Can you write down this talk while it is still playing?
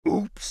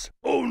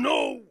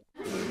no!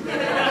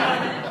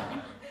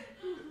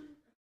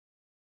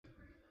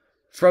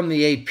 From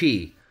the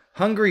AP,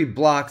 Hungary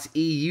blocks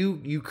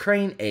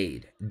EU-Ukraine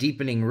aid,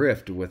 deepening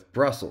rift with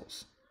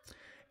Brussels.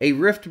 A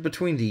rift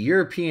between the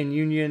European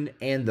Union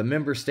and the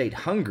member state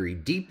Hungary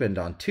deepened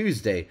on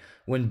Tuesday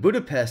when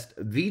Budapest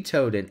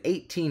vetoed an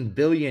 €18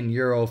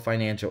 billion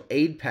financial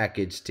aid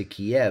package to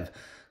Kyiv,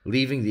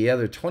 leaving the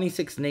other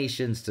 26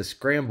 nations to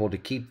scramble to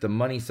keep the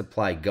money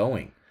supply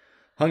going.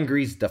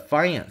 Hungary's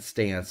defiant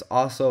stance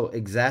also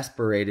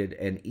exacerbated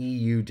an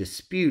EU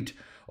dispute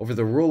over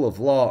the rule of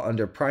law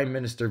under Prime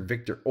Minister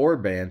Viktor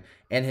Orban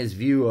and his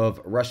view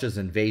of Russia's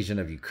invasion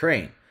of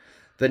Ukraine.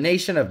 The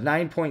nation of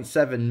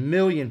 9.7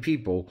 million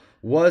people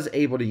was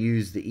able to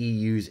use the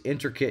EU's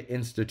intricate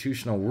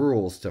institutional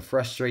rules to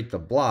frustrate the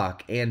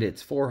bloc and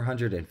its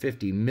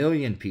 450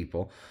 million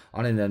people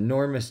on an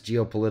enormous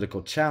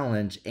geopolitical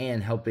challenge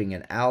and helping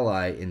an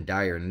ally in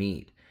dire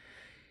need.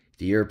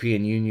 The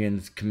European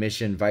Union's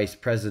Commission Vice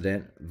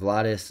President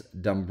Valdis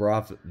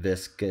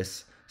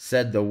Dombrovskis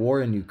said the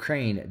war in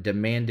Ukraine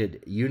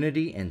demanded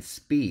unity and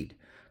speed.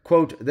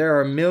 Quote, "There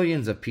are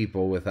millions of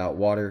people without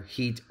water,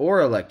 heat,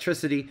 or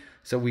electricity,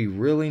 so we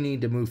really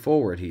need to move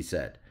forward," he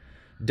said.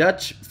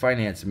 Dutch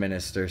finance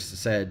minister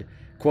said,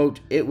 quote,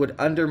 "It would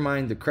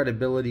undermine the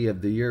credibility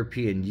of the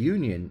European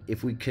Union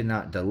if we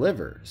cannot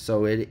deliver,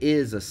 so it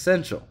is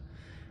essential."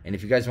 And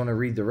if you guys want to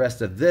read the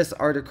rest of this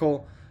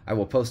article, I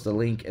will post a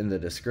link in the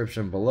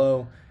description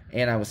below,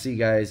 and I will see you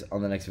guys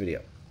on the next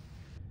video.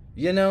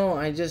 You know,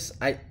 I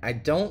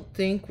don't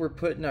think we're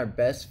putting our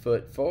best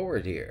foot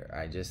forward here.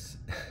 I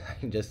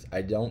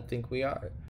don't think we are.